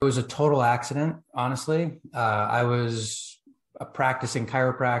It was a total accident, honestly. I was a practicing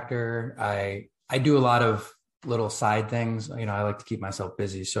chiropractor. I do a lot of little side things. I like to keep myself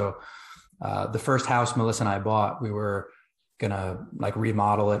busy. So the first house Melissa and I bought, we were gonna like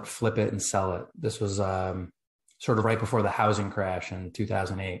remodel it, flip it, and sell it. This was sort of right before the housing crash in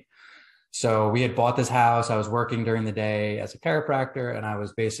 2008. So we had bought this house. I was working during the day as a chiropractor, and I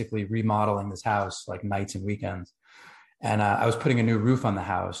was basically remodeling this house like nights and weekends. And I was putting a new roof on the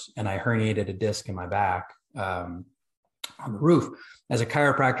house, and I herniated a disc in my back on the roof. As a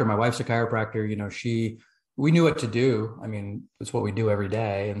chiropractor, my wife's a chiropractor. We knew what to do. I mean, it's what we do every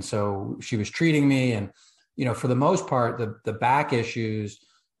day. And so she was treating me, and for the most part, the back issues,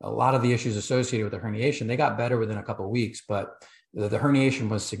 a lot of the issues associated with the herniation, they got better within a couple of weeks, but the herniation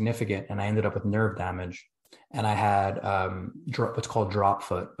was significant, and I ended up with nerve damage. And I had what's called drop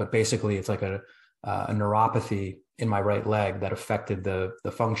foot, but basically it's like a neuropathy in my right leg that affected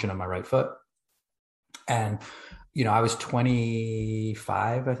the function of my right foot. And, I was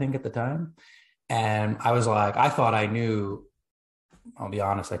 25, I think, at the time. And I was like, I thought I knew, I'll be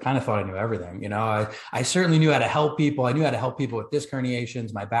honest, I kind of thought I knew everything. I certainly knew how to help people. I knew how to help people with disc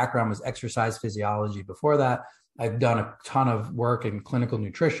herniations. My background was exercise physiology before that. I've done a ton of work in clinical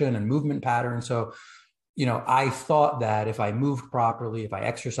nutrition and movement patterns. So, I thought that if I moved properly, if I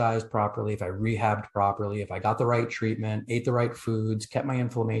exercised properly, if I rehabbed properly, if I got the right treatment, ate the right foods, kept my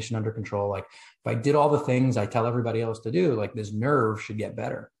inflammation under control, like if I did all the things I tell everybody else to do, like this nerve should get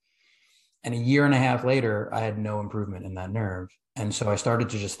better. And a year and a half later, I had no improvement in that nerve. And so I started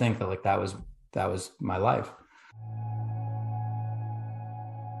to just think that like that was my life.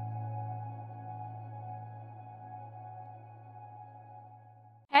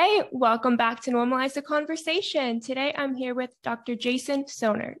 Hey, welcome back to Normalize the Conversation. Today, I'm here with Dr. Jason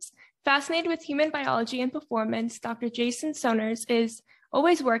Soners. Fascinated with human biology and performance, Dr. Jason Soners is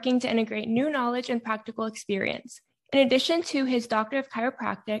always working to integrate new knowledge and practical experience. In addition to his Doctor of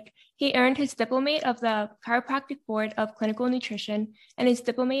Chiropractic, he earned his Diplomate of the Chiropractic Board of Clinical Nutrition and his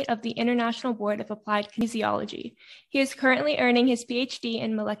Diplomate of the International Board of Applied Kinesiology. He is currently earning his PhD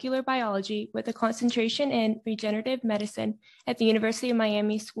in molecular biology with a concentration in regenerative medicine at the University of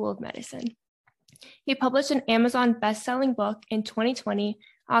Miami School of Medicine. He published an Amazon best-selling book in 2020,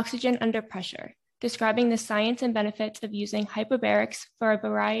 Oxygen Under Pressure, describing the science and benefits of using hyperbarics for a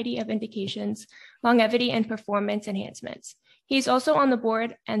variety of indications, longevity, and performance enhancements. He is also on the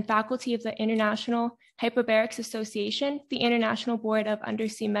board and faculty of the International Hyperbarics Association, the International Board of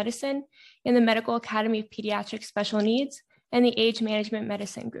Undersea Medicine, and the Medical Academy of Pediatric Special Needs, and the Age Management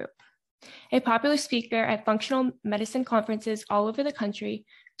Medicine Group. A popular speaker at functional medicine conferences all over the country,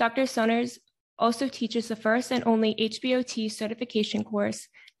 Dr. Soners also teaches the first and only HBOT certification course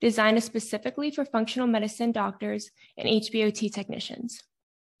designed specifically for functional medicine doctors and HBOT technicians.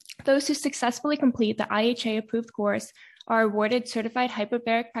 Those who successfully complete the IHA-approved course are awarded certified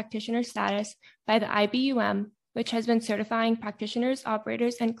hyperbaric practitioner status by the IBUM, which has been certifying practitioners,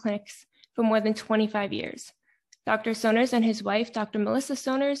 operators, and clinics for more than 25 years. Dr. Soners and his wife, Dr. Melissa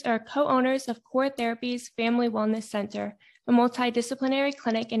Soners, are co-owners of Core Therapies Family Wellness Center, a multidisciplinary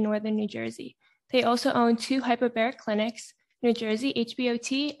clinic in northern New Jersey. They also own 2 hyperbaric clinics, New Jersey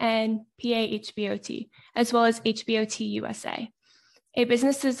HBOT and PA HBOT, as well as HBOT USA, a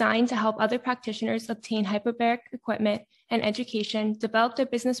business designed to help other practitioners obtain hyperbaric equipment and education, develop their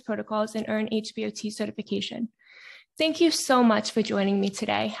business protocols, and earn HBOT certification. Thank you so much for joining me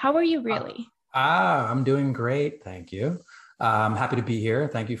today. How are you really? I'm doing great. Thank you. I'm happy to be here.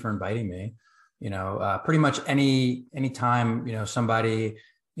 Thank you for inviting me. Pretty much any time, somebody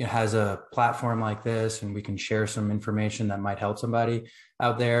has a platform like this and we can share some information that might help somebody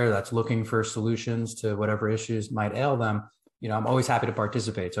out there that's looking for solutions to whatever issues might ail them, I'm always happy to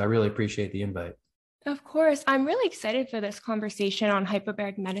participate. So I really appreciate the invite. Of course. I'm really excited for this conversation on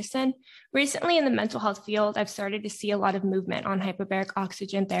hyperbaric medicine. Recently in the mental health field, I've started to see a lot of movement on hyperbaric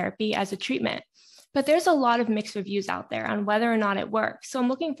oxygen therapy as a treatment, but there's a lot of mixed reviews out there on whether or not it works. So I'm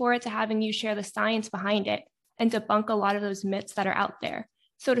looking forward to having you share the science behind it and debunk a lot of those myths that are out there.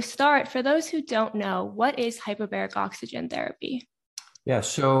 So to start, for those who don't know, what is hyperbaric oxygen therapy? Yeah,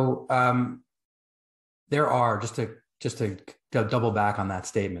 so there are, just to double back on that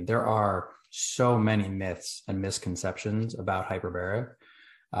statement, there are so many myths and misconceptions about hyperbaric.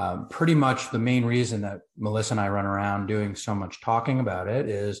 Pretty much the main reason that Melissa and I run around doing so much talking about it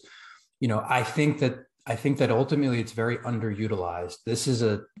is, I think that ultimately it's very underutilized. This is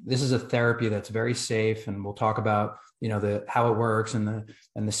a therapy that's very safe, and we'll talk about how it works and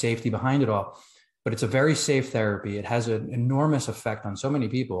the safety behind it all. But it's a very safe therapy. It has an enormous effect on so many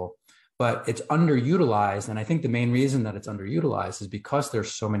people. but it's underutilized. And I think the main reason that it's underutilized is because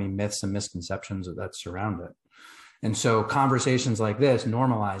there's so many myths and misconceptions that surround it. And so conversations like this,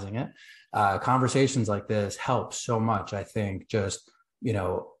 normalizing it, conversations like this help so much, I think, just,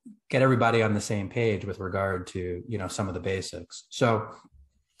 get everybody on the same page with regard to, some of the basics. So,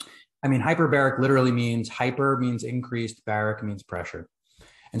 hyperbaric literally means hyper means increased, baric means pressure.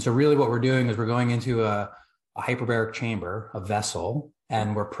 And so really what we're doing is we're going into a hyperbaric chamber, a vessel,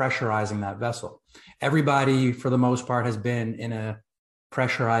 and we're pressurizing that vessel. Everybody, for the most part, has been in a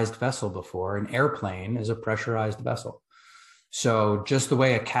pressurized vessel before. An airplane is a pressurized vessel. So just the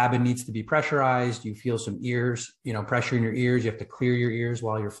way a cabin needs to be pressurized, you feel some ears, pressure in your ears. You have to clear your ears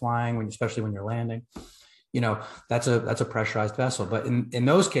while you're flying, especially when you're landing. That's a pressurized vessel. But in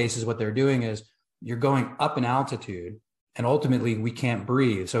those cases, what they're doing is you're going up in altitude, and ultimately we can't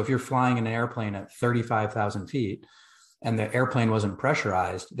breathe. So if you're flying in an airplane at 35,000 feet and the airplane wasn't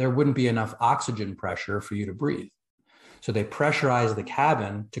pressurized, there wouldn't be enough oxygen pressure for you to breathe. So they pressurize the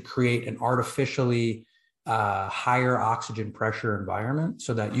cabin to create an artificially higher oxygen pressure environment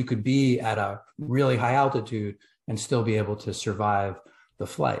so that you could be at a really high altitude and still be able to survive the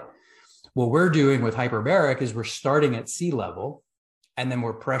flight. What we're doing with hyperbaric is we're starting at sea level and then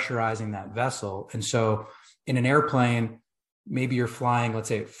we're pressurizing that vessel. And so in an airplane, maybe you're flying, let's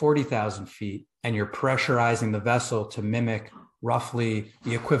say at 40,000 feet, and you're pressurizing the vessel to mimic roughly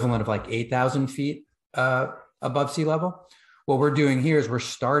the equivalent of like 8,000 feet above sea level. What we're doing here is we're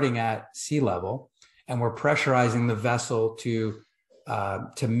starting at sea level and we're pressurizing the vessel to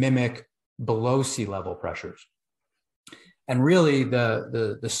mimic below sea level pressures. And really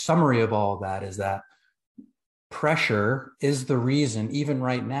the summary of all of that is that pressure is the reason, even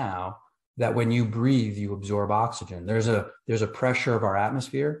right now, that when you breathe, you absorb oxygen. There's a pressure of our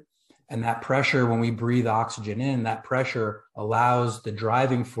atmosphere. And that pressure, when we breathe oxygen in, that pressure allows the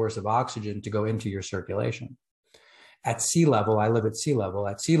driving force of oxygen to go into your circulation. At sea level, I live at sea level.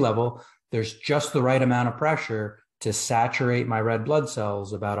 At sea level, there's just the right amount of pressure to saturate my red blood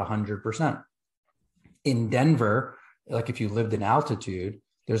cells about 100%. In Denver, like if you lived in altitude,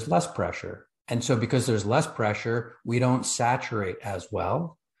 there's less pressure. And so because there's less pressure, we don't saturate as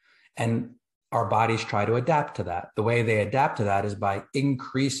well. And our bodies try to adapt to that. The way they adapt to that is by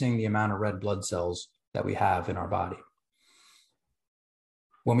increasing the amount of red blood cells that we have in our body.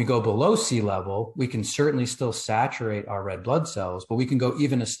 When we go below sea level, we can certainly still saturate our red blood cells, but we can go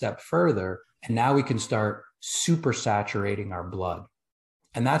even a step further. And now we can start super saturating our blood.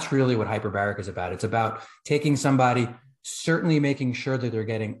 And that's really what hyperbaric is about. It's about taking somebody, certainly making sure that they're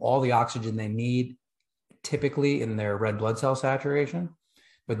getting all the oxygen they need, typically in their red blood cell saturation.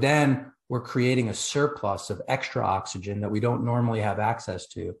 But then we're creating a surplus of extra oxygen that we don't normally have access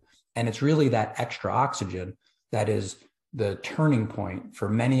to. And it's really that extra oxygen that is the turning point for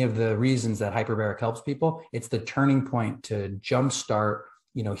many of the reasons that hyperbaric helps people. It's the turning point to jumpstart,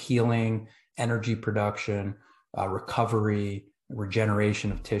 healing, energy production, recovery,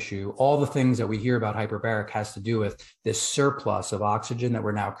 regeneration of tissue. All the things that we hear about hyperbaric has to do with this surplus of oxygen that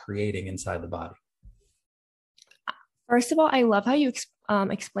we're now creating inside the body. First of all, I love how you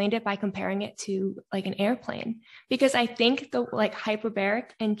explained it by comparing it to like an airplane, because I think the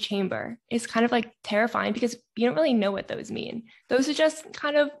hyperbaric and chamber is kind of like terrifying because you don't really know what those mean. Those are just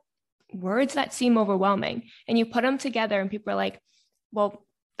kind of words that seem overwhelming, and you put them together and people are like, well,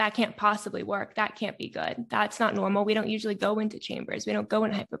 that can't possibly work. That can't be good. That's not normal. We don't usually go into chambers. We don't go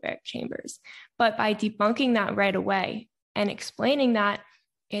in hyperbaric chambers. But by debunking that right away and explaining that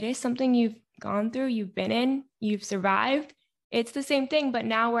it is something you've gone through, you've been in, you've survived, it's the same thing, but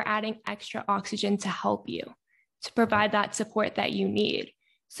now we're adding extra oxygen to help you, to provide that support that you need.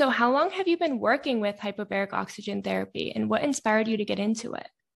 So how long have you been working with hyperbaric oxygen therapy, and what inspired you to get into it?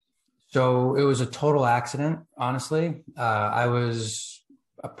 So it was a total accident, honestly. I was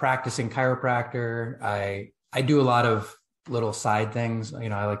a practicing chiropractor. I do a lot of little side things.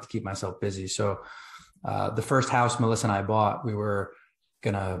 I like to keep myself busy. So the first house Melissa and I bought, we were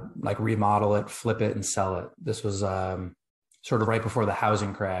gonna remodel it, flip it, and sell it. This was sort of right before the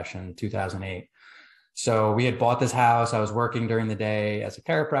housing crash in 2008. So we had bought this house. I was working during the day as a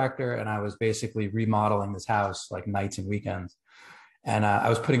chiropractor, and I was basically remodeling this house like nights and weekends. And I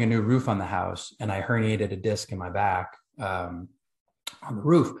was putting a new roof on the house, and I herniated a disc in my back on the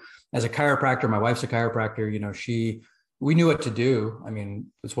roof. As a chiropractor, my wife's a chiropractor, we knew what to do.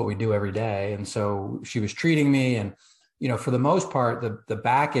 It's what we do every day. And so she was treating me, and for the most part, the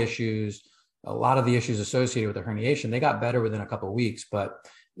back issues, a lot of the issues associated with the herniation, they got better within a couple of weeks, but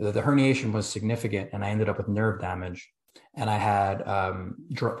the herniation was significant, and I ended up with nerve damage. And I had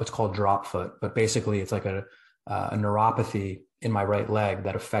what's called drop foot, but basically it's like a neuropathy in my right leg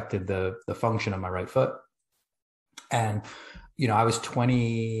that affected the function of my right foot. And, I was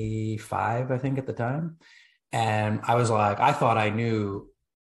 25, I think, at the time. And I was like, I thought I knew,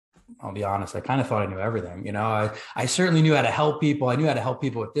 I'll be honest, I kind of thought I knew everything. I certainly knew how to help people. I knew how to help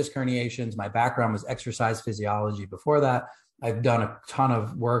people with disc herniations. My background was exercise physiology before that. I've done a ton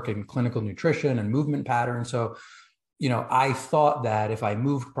of work in clinical nutrition and movement patterns. So, I thought that if I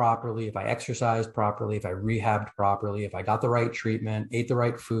moved properly, if I exercised properly, if I rehabbed properly, if I got the right treatment, ate the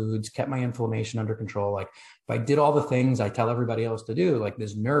right foods, kept my inflammation under control, like if I did all the things I tell everybody else to do, like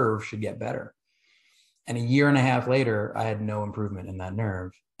this nerve should get better. And a year and a half later, I had no improvement in that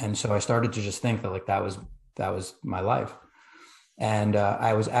nerve. And so I started to just think that like that was my life. And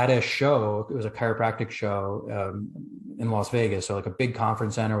I was at a show. It was a chiropractic show in Las Vegas. So like a big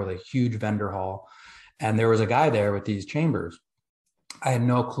conference center with a huge vendor hall. And there was a guy there with these chambers. I had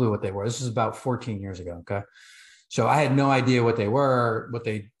no clue what they were. This is about 14 years ago. Okay. So I had no idea what they were, what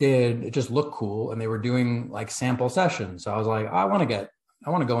they did. It just looked cool. And they were doing like sample sessions. So I was like, I want to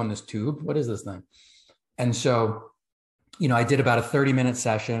go in this tube. What is this thing? And so, I did about a 30-minute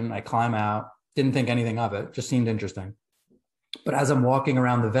session. I climb out, didn't think anything of it, just seemed interesting. But as I'm walking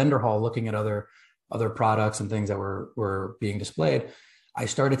around the vendor hall, looking at other products and things that were being displayed, I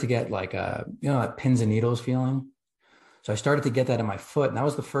started to get like that pins and needles feeling. So I started to get that in my foot. And that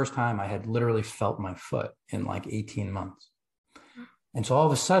was the first time I had literally felt my foot in like 18 months. And so all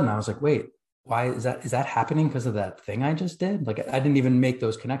of a sudden I was like, wait, why is that happening because of that thing I just did? Like I didn't even make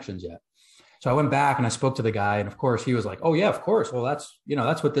those connections yet. So I went back and I spoke to the guy, and of course he was like, oh yeah, of course. Well,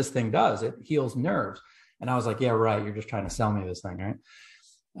 that's what this thing does. It heals nerves. And I was like, yeah, right. You're just trying to sell me this thing, right?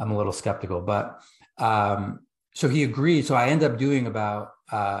 I'm a little skeptical, but so he agreed. So I ended up doing about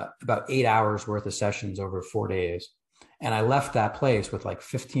 8 hours worth of sessions over 4 days. And I left that place with like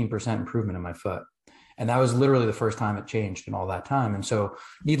 15% improvement in my foot. And that was literally the first time it changed in all that time. And so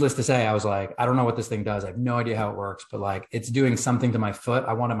needless to say, I was like, I don't know what this thing does. I have no idea how it works, but like it's doing something to my foot.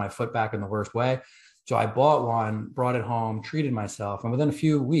 I wanted my foot back in the worst way. So I bought one, brought it home, treated myself. And within a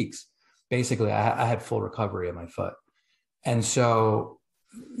few weeks, basically I had full recovery of my foot. And so,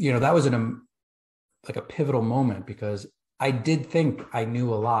 that was like a pivotal moment, because I did think I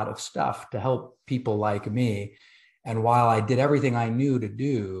knew a lot of stuff to help people like me. And while I did everything I knew to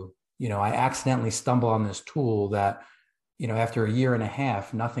do, I accidentally stumbled on this tool that, after a year and a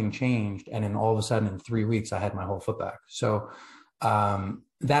half, nothing changed. And then all of a sudden in 3 weeks, I had my whole foot back. So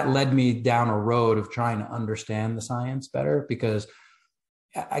that led me down a road of trying to understand the science better, because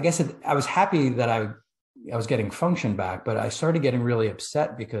I guess I was happy that I was getting function back, but I started getting really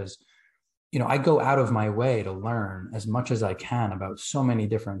upset because, I go out of my way to learn as much as I can about so many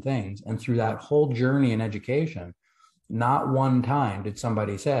different things. And through that whole journey in education, not one time did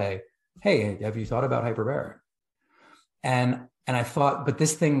somebody say, hey, have you thought about hyperbaric? And I thought, but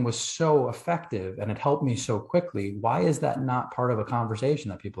this thing was so effective and it helped me so quickly. Why is that not part of a conversation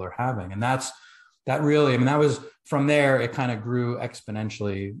that people are having? And that was from there, it kind of grew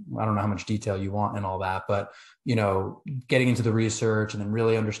exponentially. I don't know how much detail you want and all that, but, getting into the research and then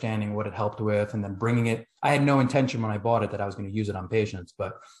really understanding what it helped with, and then bringing it. I had no intention when I bought it that I was going to use it on patients,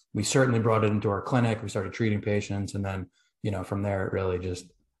 but we certainly brought it into our clinic. We started treating patients. And then, from there, it really just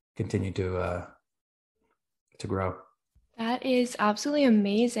continued to grow. That is absolutely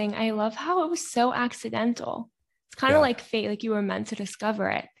amazing. I love how it was so accidental. It's kind of like fate, like you were meant to discover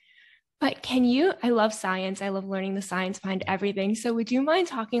it. But I love science. I love learning the science behind everything. So would you mind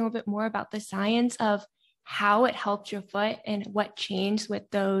talking a little bit more about the science of how it helped your foot and what changed with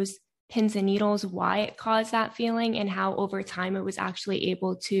those pins and needles, why it caused that feeling, and how over time it was actually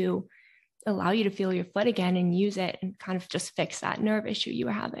able to allow you to feel your foot again and use it and kind of just fix that nerve issue you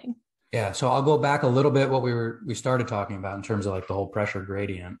were having? Yeah. So I'll go back a little bit what we started talking about in terms of like the whole pressure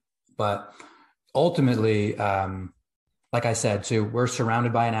gradient, but ultimately, like I said, so we're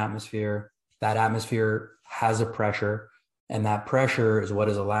surrounded by an atmosphere. That atmosphere has a pressure, and that pressure is what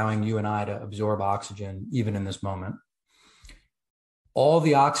is allowing you and I to absorb oxygen, even in this moment. All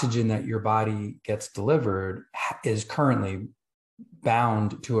the oxygen that your body gets delivered is currently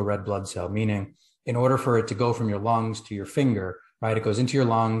bound to a red blood cell, meaning in order for it to go from your lungs to your finger, right, it goes into your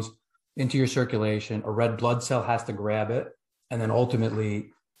lungs, into your circulation, a red blood cell has to grab it and then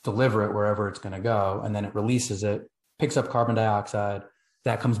ultimately deliver it wherever it's going to go. And then it releases it, picks up carbon dioxide,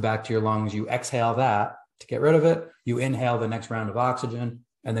 that comes back to your lungs. You exhale that to get rid of it. You inhale the next round of oxygen,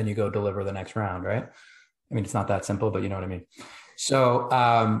 and then you go deliver the next round, right? I mean, it's not that simple, but you know what I mean? So,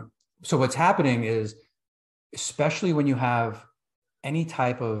 so what's happening is, especially when you have any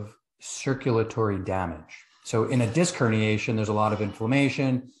type of circulatory damage. So in a disc herniation, there's a lot of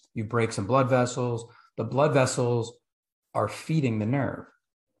inflammation. You break some blood vessels. The blood vessels are feeding the nerve.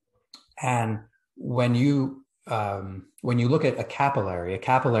 And when you look at a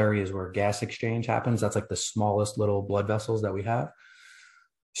capillary is where gas exchange happens. That's like the smallest little blood vessels that we have.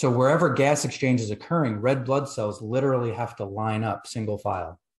 So wherever gas exchange is occurring, red blood cells literally have to line up single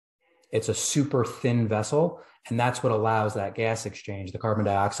file. It's a super thin vessel, and that's what allows that gas exchange, the carbon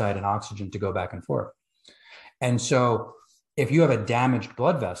dioxide and oxygen, to go back and forth. And so if you have a damaged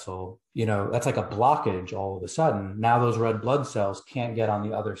blood vessel, that's like a blockage all of a sudden. Now those red blood cells can't get on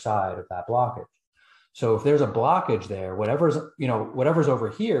the other side of that blockage. So if there's a blockage there, whatever's over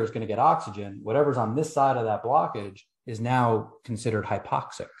here is going to get oxygen. Whatever's on this side of that blockage is now considered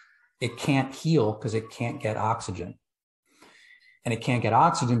hypoxic. It can't heal because it can't get oxygen. And it can't get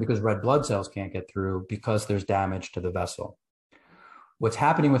oxygen because red blood cells can't get through because there's damage to the vessel. What's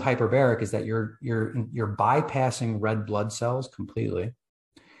happening with hyperbaric is that you're bypassing red blood cells completely.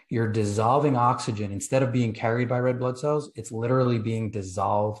 You're dissolving oxygen. Instead of being carried by red blood cells, it's literally being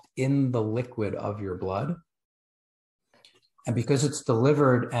dissolved in the liquid of your blood. And because it's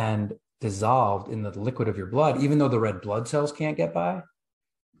delivered and dissolved in the liquid of your blood, even though the red blood cells can't get by,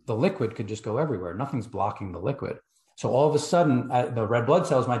 the liquid could just go everywhere. Nothing's blocking the liquid. So all of a sudden, the red blood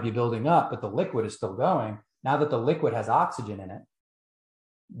cells might be building up, but the liquid is still going. Now that the liquid has oxygen in it,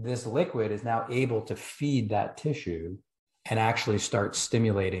 this liquid is now able to feed that tissue and actually start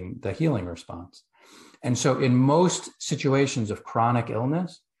stimulating the healing response. And so in most situations of chronic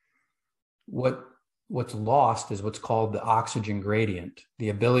illness, what's lost is what's called the oxygen gradient, the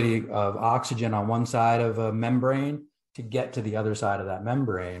ability of oxygen on one side of a membrane to get to the other side of that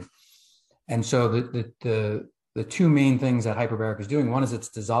membrane. And so the two main things that hyperbaric is doing, one is it's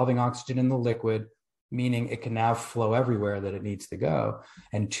dissolving oxygen in the liquid, meaning it can now flow everywhere that it needs to go.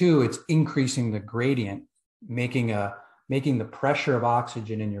 And two, it's increasing the gradient, making the pressure of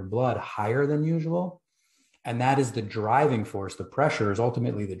oxygen in your blood higher than usual. And that is the driving force. The pressure is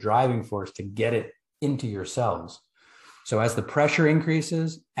ultimately the driving force to get it into your cells. So as the pressure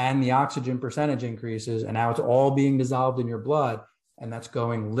increases and the oxygen percentage increases, and now it's all being dissolved in your blood, and that's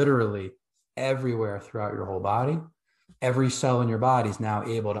going literally everywhere throughout your whole body, every cell in your body is now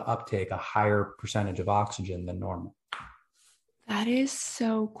able to uptake a higher percentage of oxygen than normal. That is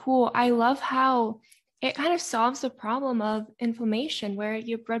so cool. I love how it kind of solves the problem of inflammation where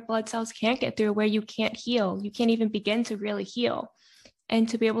your red blood cells can't get through, where you can't heal. You can't even begin to really heal. And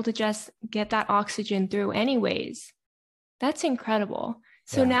to be able to just get that oxygen through anyways, that's incredible.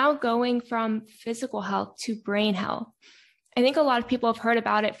 So now going from physical health to brain health, I think a lot of people have heard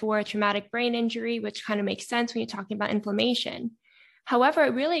about it for a traumatic brain injury, which kind of makes sense when you're talking about inflammation. However,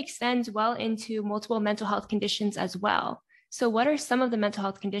 it really extends well into multiple mental health conditions as well. So what are some of the mental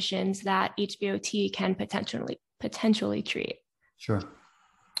health conditions that HBOT can potentially treat? Sure.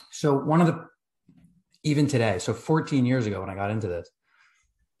 So even today, so 14 years ago when I got into this,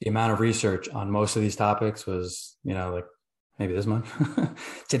 the amount of research on most of these topics was, like maybe this much.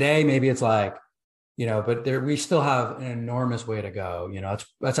 Today, maybe it's like, but we still have an enormous way to go.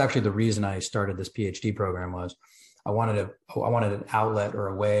 That's actually the reason I started this PhD program. Was I wanted an outlet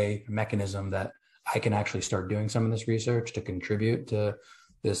or a mechanism that I can actually start doing some of this research to contribute to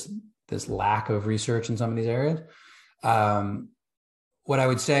this lack of research in some of these areas. What I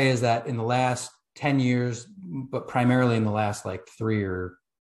would say is that in the last 10 years, but primarily in the last like 2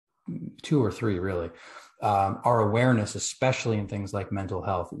 or 3 really, our awareness, especially in things like mental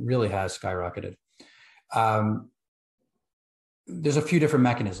health, really has skyrocketed. There's a few different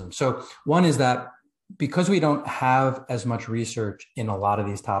mechanisms. So one is that because we don't have as much research in a lot of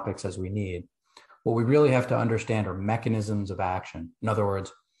these topics as we need, what we really have to understand are mechanisms of action. In other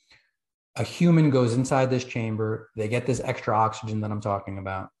words, a human goes inside this chamber, they get this extra oxygen that I'm talking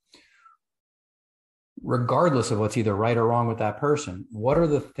about. Regardless of what's either right or wrong with that person, what are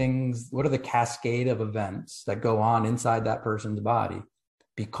the cascade of events that go on inside that person's body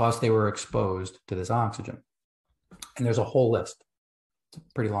because they were exposed to this oxygen? And there's a whole list. It's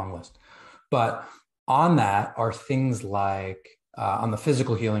a pretty long list. But on that are things like, on the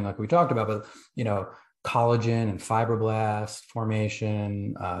physical healing, like we talked about, but, collagen and fibroblast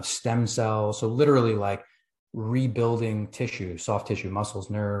formation, stem cells. So literally like rebuilding tissue, soft tissue,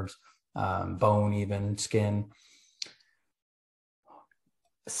 muscles, nerves, bone, even skin.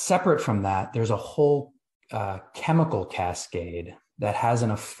 Separate from that, there's a whole chemical cascade that has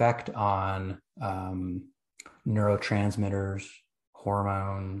an effect on neurotransmitters,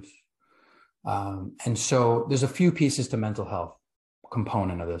 hormones. And so there's a few pieces to mental health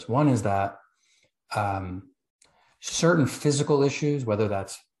component of this. One is that certain physical issues, whether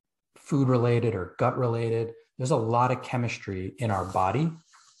that's food related or gut related, there's a lot of chemistry in our body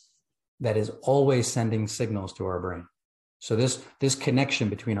that is always sending signals to our brain. So this connection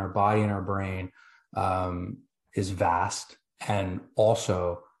between our body and our brain is vast and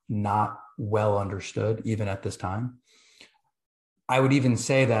also not well understood even at this time. I would even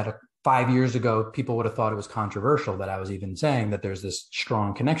say that 5 years ago, people would have thought it was controversial that I was even saying that there's this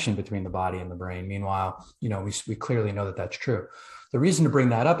strong connection between the body and the brain. Meanwhile, we clearly know that that's true. The reason to bring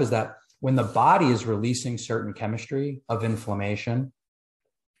that up is that when the body is releasing certain chemistry of inflammation,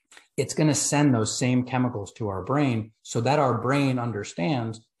 it's going to send those same chemicals to our brain so that our brain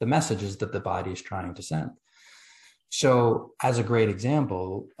understands the messages that the body is trying to send. So as a great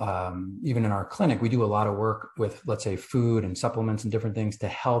example, even in our clinic, we do a lot of work with, let's say, food and supplements and different things to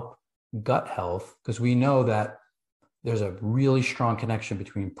help gut health, because we know that there's a really strong connection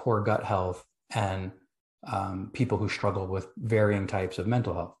between poor gut health and people who struggle with varying types of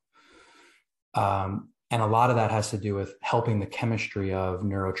mental health. And a lot of that has to do with helping the chemistry of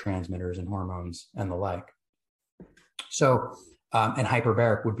neurotransmitters and hormones and the like. So, and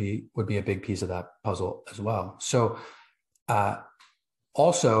hyperbaric would be a big piece of that puzzle as well. So,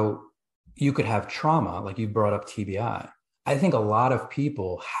 also, you could have trauma, like you brought up TBI. I think a lot of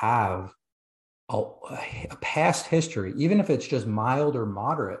people have a past history, even if it's just mild or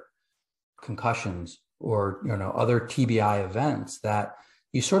moderate concussions or other TBI events that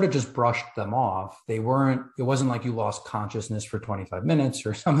you sort of just brushed them off. It wasn't like you lost consciousness for 25 minutes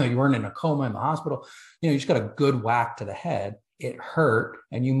or something. You weren't in a coma in the hospital. You just got a good whack to the head. It hurt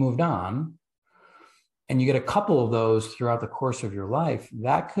and you moved on. And you get a couple of those throughout the course of your life.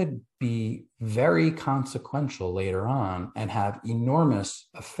 That could be very consequential later on and have enormous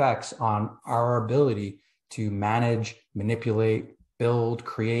effects on our ability to manage, manipulate, build,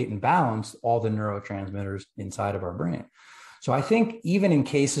 create, and balance all the neurotransmitters inside of our brain. So I think even in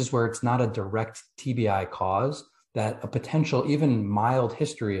cases where it's not a direct TBI cause, that a potential, even mild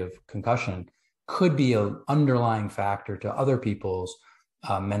history of concussion could be an underlying factor to other people's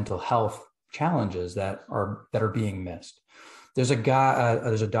mental health challenges that are being missed. There's a guy,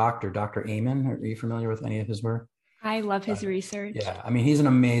 there's a doctor, Dr. Amen. Are you familiar with any of his work? I love his research. Yeah, I mean, he's an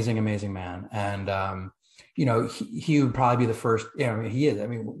amazing, amazing man. And, he would probably be the first, he is. I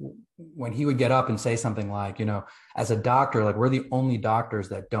mean, when he would get up and say something like, as a doctor, like we're the only doctors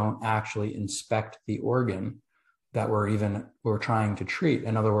that don't actually inspect the organ that we're trying to treat.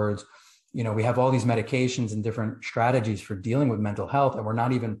 In other words, we have all these medications and different strategies for dealing with mental health, and we're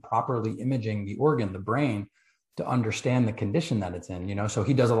not even properly imaging the organ, the brain, to understand the condition that it's in. So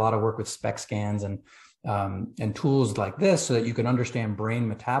he does a lot of work with SPECT scans and tools like this so that you can understand brain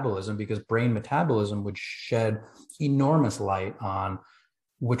metabolism, because brain metabolism would shed enormous light on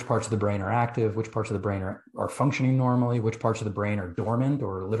which parts of the brain are active, which parts of the brain are functioning normally, which parts of the brain are dormant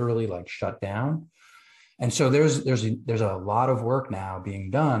or literally like shut down. And so there's a lot of work now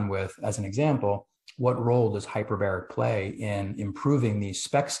being done with, as an example, what role does hyperbaric play in improving these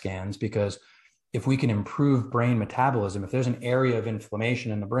SPECT scans? Because if we can improve brain metabolism, if there's an area of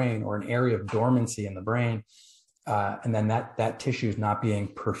inflammation in the brain or an area of dormancy in the brain, and then that tissue is not being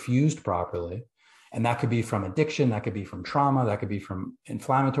perfused properly, and that could be from addiction, that could be from trauma, that could be from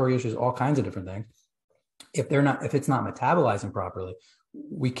inflammatory issues, all kinds of different things. If it's not metabolizing properly,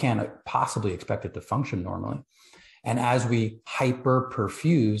 we can't possibly expect it to function normally. And as we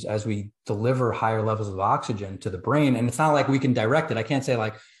hyperperfuse, as we deliver higher levels of oxygen to the brain, and it's not like we can direct it. I can't say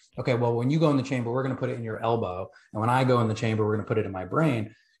like, okay, well, when you go in the chamber, we're going to put it in your elbow. And when I go in the chamber, we're going to put it in my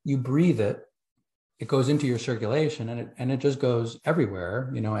brain. You breathe it, it goes into your circulation, and it just goes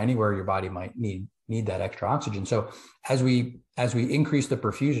everywhere, anywhere your body might need that extra oxygen. So as we increase the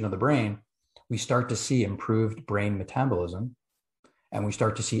perfusion of the brain, we start to see improved brain metabolism. And we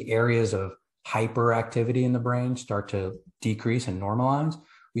start to see areas of hyperactivity in the brain start to decrease and normalize.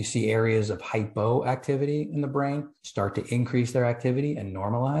 We see areas of hypoactivity in the brain start to increase their activity and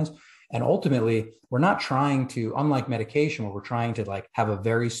normalize. And ultimately, we're not trying to, unlike medication, where we're trying to like have a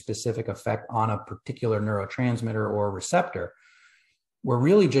very specific effect on a particular neurotransmitter or receptor. We're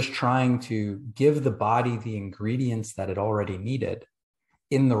really just trying to give the body the ingredients that it already needed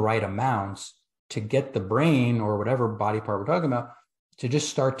in the right amounts to get the brain or whatever body part we're talking about to just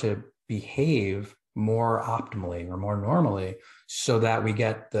start to behave more optimally or more normally, so that we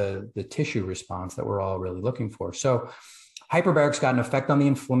get the tissue response that we're all really looking for. So hyperbaric's got an effect on the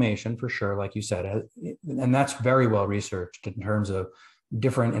inflammation for sure, like you said, and that's very well researched in terms of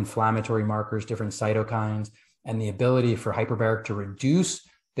different inflammatory markers, different cytokines, and the ability for hyperbaric to reduce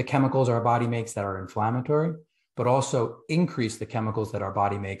the chemicals our body makes that are inflammatory, but also increase the chemicals that our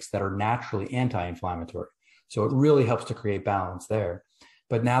body makes that are naturally anti-inflammatory. So it really helps to create balance there.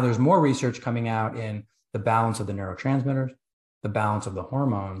 But now there's more research coming out in the balance of the neurotransmitters, the balance of the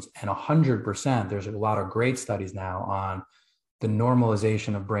hormones. And 100%, there's a lot of great studies now on the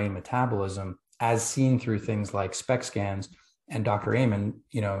normalization of brain metabolism as seen through things like SPECT scans. And Dr. Amen,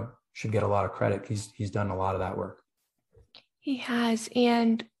 should get a lot of credit. He's done a lot of that work. He has.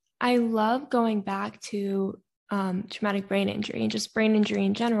 And I love going back to traumatic brain injury and just brain injury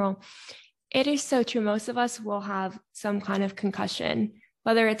in general. It is so true. Most of us will have some kind of concussion,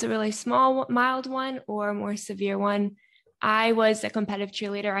 whether it's a really small, mild one or a more severe one. I was a competitive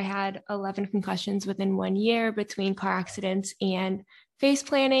cheerleader. I had 11 concussions within 1 year between car accidents and face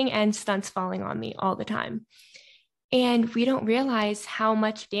planting and stunts falling on me all the time. And we don't realize how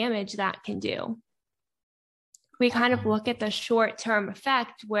much damage that can do. We kind of look at the short-term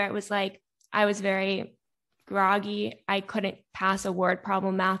effect where it was like, I was very groggy. I couldn't pass a word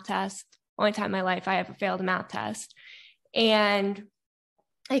problem math test. Only time in my life I ever failed a math test. And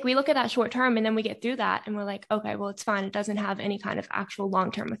like we look at that short term and then we get through that and we're like, okay, well, it's fine. It doesn't have any kind of actual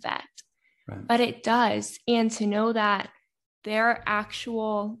long-term effect, Right. But it does. And to know that there are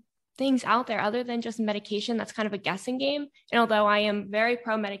actual things out there other than just medication, that's kind of a guessing game. And although I am very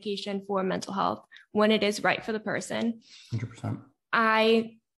pro medication for mental health when it is right for the person, 100%.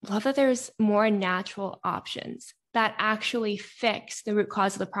 I love that there's more natural options that actually fix the root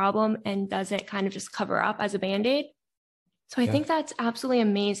cause of the problem and doesn't kind of just cover up as a Band-Aid. So I think that's absolutely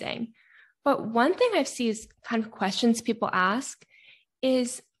amazing. But one thing I've seen is kind of questions people ask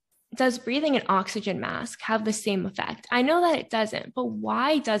is, does breathing an oxygen mask have the same effect? I know that it doesn't, but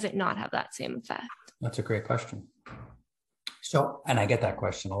why does it not have that same effect? That's a great question. So, and I get that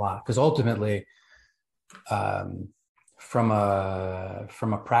question a lot because ultimately, from a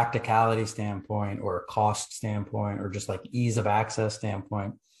practicality standpoint or a cost standpoint or just like ease of access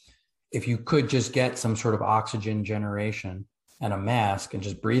standpoint, if you could just get some sort of oxygen generation and a mask and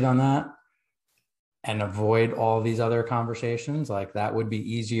just breathe on that and avoid all these other conversations, like that would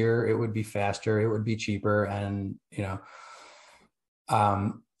be easier, it would be faster, it would be cheaper. And,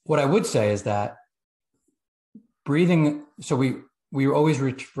 what I would say is that breathing, so we always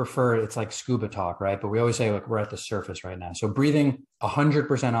refer, it's like scuba talk, right? But we always say, like, we're at the surface right now. So breathing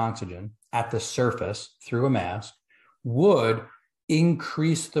 100% oxygen at the surface through a mask would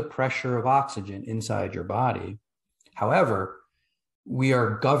increase the pressure of oxygen inside your body. However, we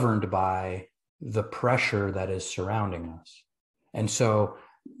are governed by the pressure that is surrounding us. And so,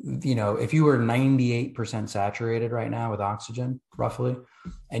 if you were 98% saturated right now with oxygen, roughly,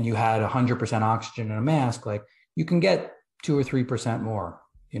 and you had 100% oxygen in a mask, like you can get 2 or 3% more.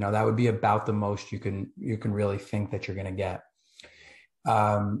 That would be about the most you can really think that you're going to get.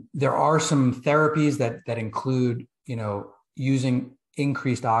 There are some therapies that include, using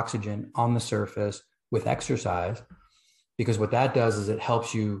increased oxygen on the surface with exercise, because what that does is it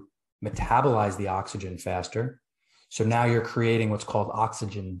helps you metabolize the oxygen faster. So now you're creating what's called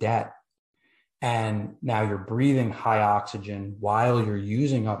oxygen debt. And now you're breathing high oxygen while you're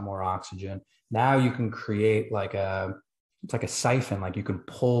using up more oxygen. Now you can create it's like a siphon, like you can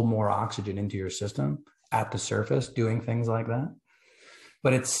pull more oxygen into your system at the surface doing things like that.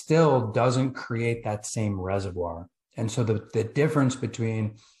 But it still doesn't create that same reservoir. And so the difference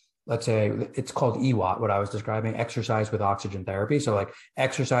between, let's say, it's called EWAT, what I was describing, exercise with oxygen therapy. So like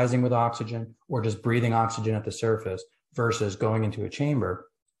exercising with oxygen or just breathing oxygen at the surface versus going into a chamber,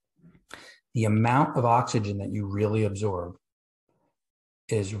 the amount of oxygen that you really absorb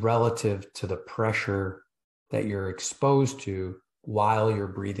is relative to the pressure that you're exposed to while you're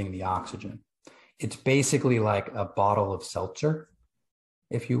breathing the oxygen. It's basically like a bottle of seltzer,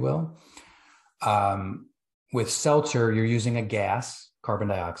 if you will. With seltzer, you're using a gas, carbon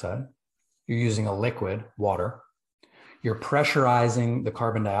dioxide. You're using a liquid, water. You're pressurizing the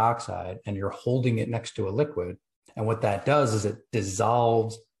carbon dioxide and you're holding it next to a liquid. And what that does is it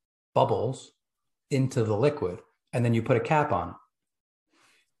dissolves bubbles into the liquid. And then you put a cap on it.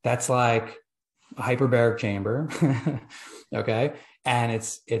 That's like a hyperbaric chamber, okay? And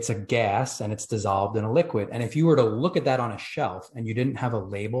it's a gas and it's dissolved in a liquid. And if you were to look at that on a shelf and you didn't have a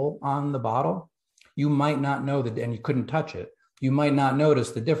label on the bottle, you might not know that, and you couldn't touch it. You might not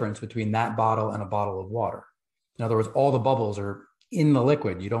notice the difference between that bottle and a bottle of water. In other words, all the bubbles are in the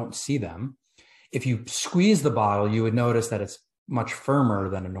liquid. You don't see them. If you squeeze the bottle, you would notice that it's much firmer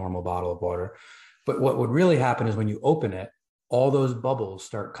than a normal bottle of water. But what would really happen is when you open it, all those bubbles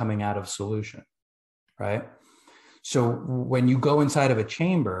start coming out of solution, right? So when you go inside of a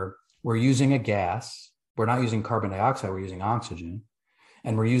chamber, we're using a gas. We're not using carbon dioxide, we're using oxygen.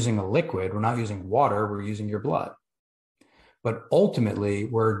 And we're using a liquid. We're not using water, we're using your blood. But ultimately,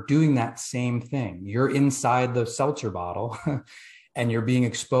 we're doing that same thing. You're inside the seltzer bottle and you're being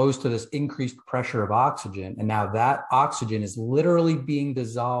exposed to this increased pressure of oxygen. And now that oxygen is literally being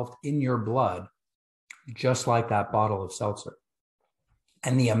dissolved in your blood, just like that bottle of seltzer.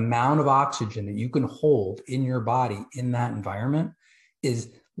 And the amount of oxygen that you can hold in your body in that environment is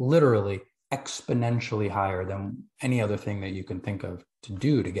literally exponentially higher than any other thing that you can think of to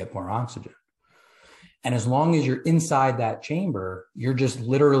do to get more oxygen. And as long as you're inside that chamber, you're just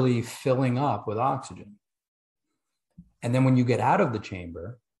literally filling up with oxygen. And then when you get out of the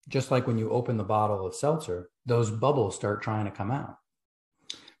chamber, just like when you open the bottle of seltzer, those bubbles start trying to come out.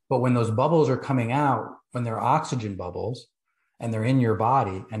 But when those bubbles are coming out, when they're oxygen bubbles and they're in your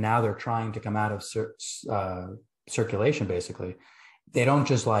body, and now they're trying to come out of circulation, basically, they don't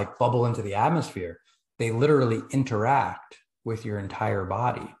just like bubble into the atmosphere. They literally interact with your entire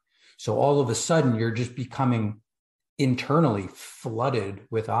body. So all of a sudden, you're just becoming internally flooded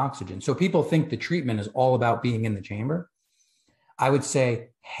with oxygen. So people think the treatment is all about being in the chamber. I would say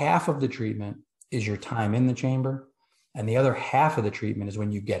half of the treatment is your time in the chamber, and the other half of the treatment is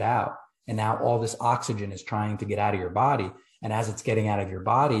when you get out. And now all this oxygen is trying to get out of your body. And as it's getting out of your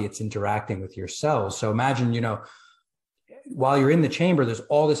body, it's interacting with your cells. So imagine, while you're in the chamber, there's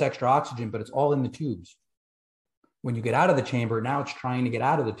all this extra oxygen, but it's all in the tubes. When you get out of the chamber, now it's trying to get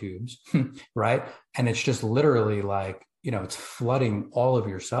out of the tubes, right? And it's just literally like, it's flooding all of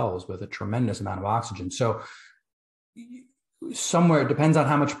your cells with a tremendous amount of oxygen. So somewhere, it depends on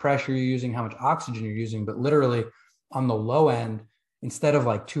how much pressure you're using, how much oxygen you're using, but literally on the low end, instead of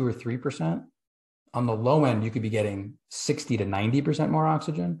like 2 or 3%, on the low end, you could be getting 60 to 90% more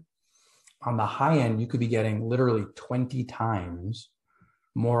oxygen. On the high end, you could be getting literally 20 times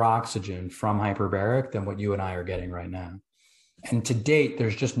more oxygen from hyperbaric than what you and I are getting right now. And to date,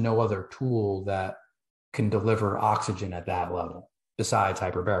 there's just no other tool that can deliver oxygen at that level besides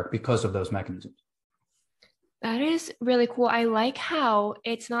hyperbaric because of those mechanisms. That is really cool. I like how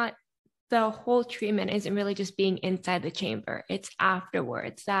it's not, the whole treatment isn't really just being inside the chamber. It's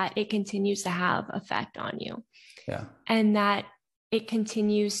afterwards that it continues to have effect on you. Yeah. And that it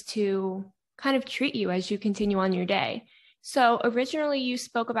continues to kind of treat you as you continue on your day. So originally you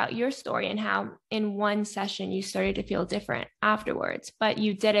spoke about your story and how in one session you started to feel different afterwards, but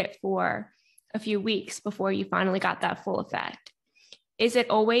you did it for a few weeks before you finally got that full effect. Is it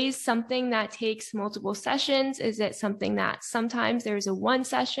always something that takes multiple sessions? Is it something that sometimes there's a one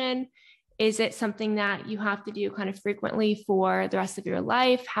session? Is it something that you have to do kind of frequently for the rest of your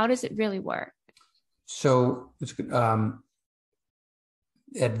life? How does it really work? So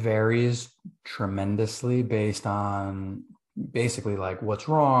it varies tremendously based on basically like what's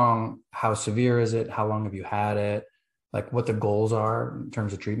wrong, how severe is it, how long have you had it, like what the goals are in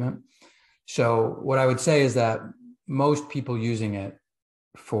terms of treatment. So what I would say is that most people using it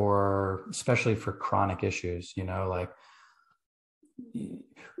especially for chronic issues, like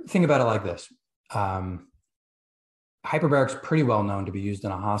think about it like this. Hyperbaric's pretty well known to be used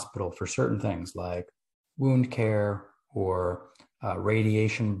in a hospital for certain things like wound care or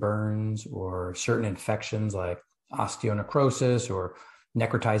radiation burns or certain infections like osteonecrosis or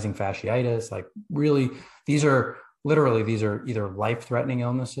necrotizing fasciitis. Like really, these are either life-threatening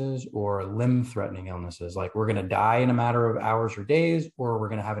illnesses or limb-threatening illnesses. Like we're going to die in a matter of hours or days, or we're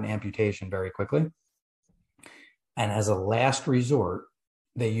going to have an amputation very quickly. And as a last resort,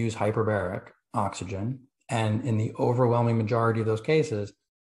 they use hyperbaric oxygen. And in the overwhelming majority of those cases,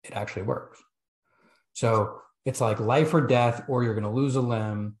 it actually works. So it's like life or death, or you're going to lose a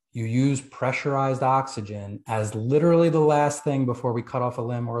limb. You use pressurized oxygen as literally the last thing before we cut off a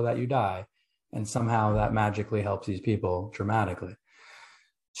limb or that you die. And somehow that magically helps these people dramatically.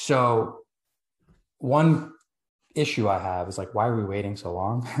 So one issue I have is like, why are we waiting so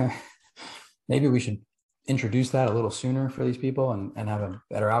long? Maybe we should introduce that a little sooner for these people and have a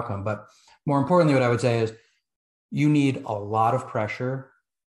better outcome. But more importantly, what I would say is you need a lot of pressure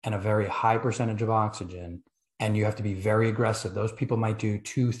and a very high percentage of oxygen, and you have to be very aggressive. Those people might do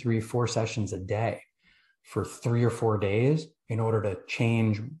 2, 3, 4 sessions a day for 3 or 4 days in order to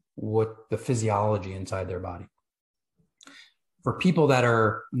change what the physiology inside their body. For people that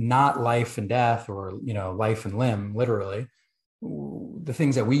are not life and death or, life and limb, literally, the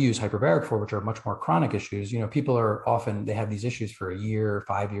things that we use hyperbaric for, which are much more chronic issues, people are often, they have these issues for a year,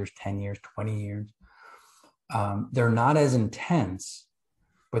 5 years, 10 years, 20 years. They're not as intense,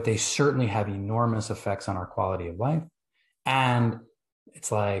 but they certainly have enormous effects on our quality of life. And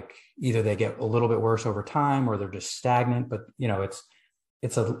it's like either they get a little bit worse over time or they're just stagnant, but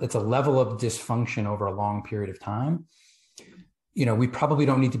it's a level of dysfunction over a long period of time. We probably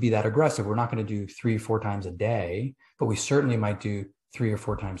don't need to be that aggressive. We're not going to do 3 or 4 times a day, but we certainly might do 3 or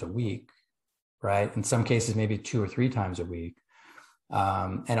 4 times a week, right? In some cases, maybe 2 or 3 times a week.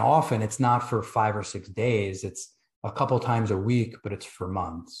 And often it's not for 5 or 6 days. It's a couple times a week, but it's for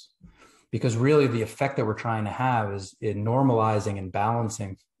months. Because really the effect that we're trying to have is in normalizing and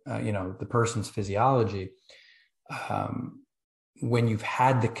balancing, the person's physiology. When you've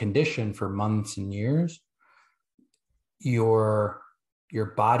had the condition for months and years, your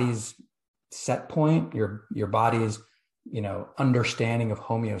body's set point, your body's, understanding of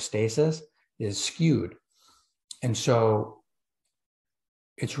homeostasis is skewed. And so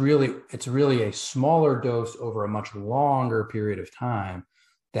it's really a smaller dose over a much longer period of time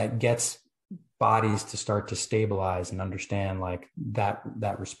that gets bodies to start to stabilize and understand like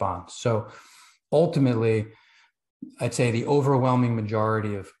that response. So ultimately, I'd say the overwhelming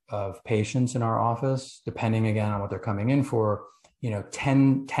majority of patients in our office, depending again on what they're coming in for,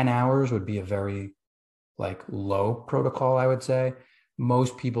 10 hours would be a very like low protocol, I would say.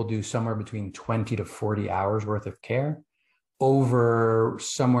 Most people do somewhere between 20 to 40 hours worth of care over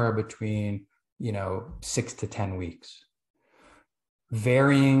somewhere between, 6 to 10 weeks.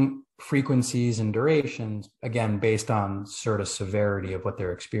 Varying frequencies and durations, again, based on sort of severity of what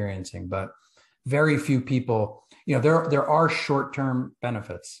they're experiencing. But very few people, there are short-term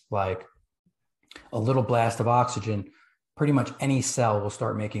benefits, like a little blast of oxygen, pretty much any cell will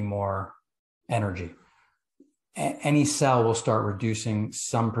start making more energy. Any cell will start reducing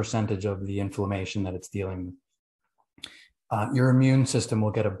some percentage of the inflammation that it's dealing with. Your immune system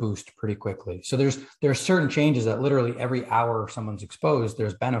will get a boost pretty quickly. So there are certain changes that literally every hour someone's exposed,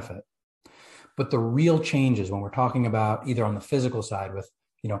 there's benefit. But the real changes when we're talking about either on the physical side with,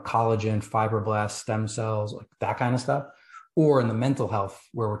 collagen, fibroblasts, stem cells, like that kind of stuff, or in the mental health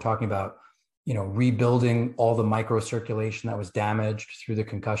where we're talking about, rebuilding all the microcirculation that was damaged through the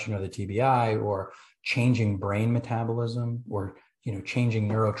concussion or the TBI, or changing brain metabolism, or, changing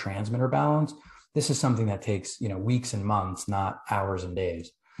neurotransmitter balance. This is something that takes, weeks and months, not hours and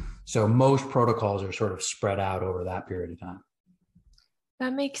days. So most protocols are sort of spread out over that period of time.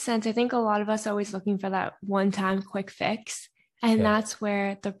 That makes sense. I think a lot of us are always looking for that one-time quick fix. And that's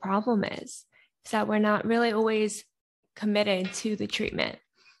where the problem is that we're not really always committed to the treatment.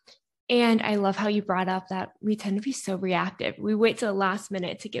 And I love how you brought up that we tend to be so reactive. We wait till the last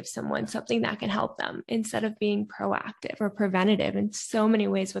minute to give someone something that can help them instead of being proactive or preventative in so many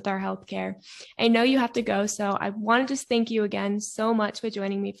ways with our healthcare. I know you have to go, so I want to just thank you again so much for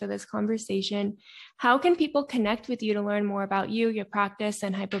joining me for this conversation. How can people connect with you to learn more about you, your practice,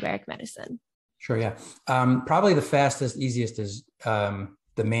 and hyperbaric medicine? Sure, yeah. Probably the fastest, easiest is the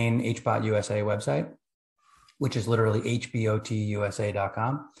main HBOT USA website, which is literally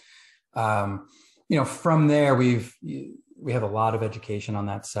hbotusa.com. From there, we have a lot of education on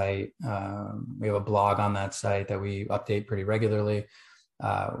that site. We have a blog on that site that we update pretty regularly.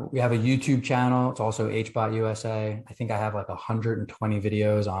 We have a YouTube channel. It's also HBOT USA. I think I have like 120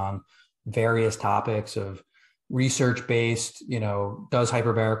 videos on various topics of research-based, does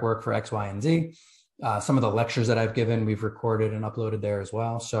hyperbaric work for X, Y, and Z? Some of the lectures that I've given, we've recorded and uploaded there as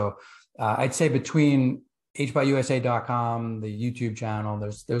well. So I'd say between hbotusa.com, the YouTube channel,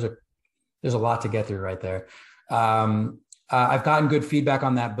 there's a lot to get through right there. I've gotten good feedback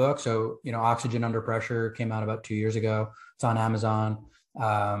on that book. So, Oxygen Under Pressure came out about 2 years ago. It's on Amazon.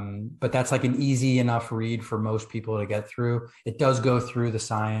 But that's like an easy enough read for most people to get through. It does go through the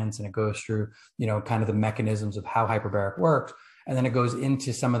science and it goes through, kind of the mechanisms of how hyperbaric works. And then it goes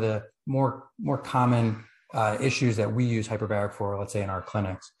into some of the more common issues that we use hyperbaric for, let's say in our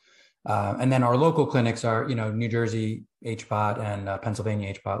clinics. And then our local clinics are, New Jersey HBOT and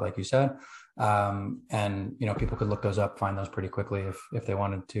Pennsylvania HBOT, like you said. And, people could look those up, find those pretty quickly if they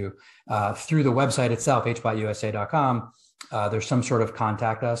wanted to. Through the website itself, hbotusa.com, there's some sort of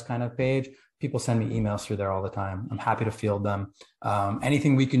contact us kind of page. People send me emails through there all the time. I'm happy to field them.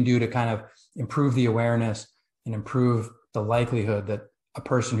 Anything we can do to kind of improve the awareness and improve the likelihood that a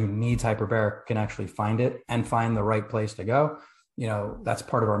person who needs hyperbaric can actually find it and find the right place to go. That's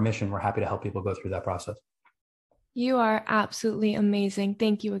part of our mission. We're happy to help people go through that process. You are absolutely amazing.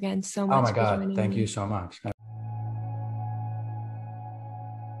 Thank you again so much. Oh my God. Thank you so much.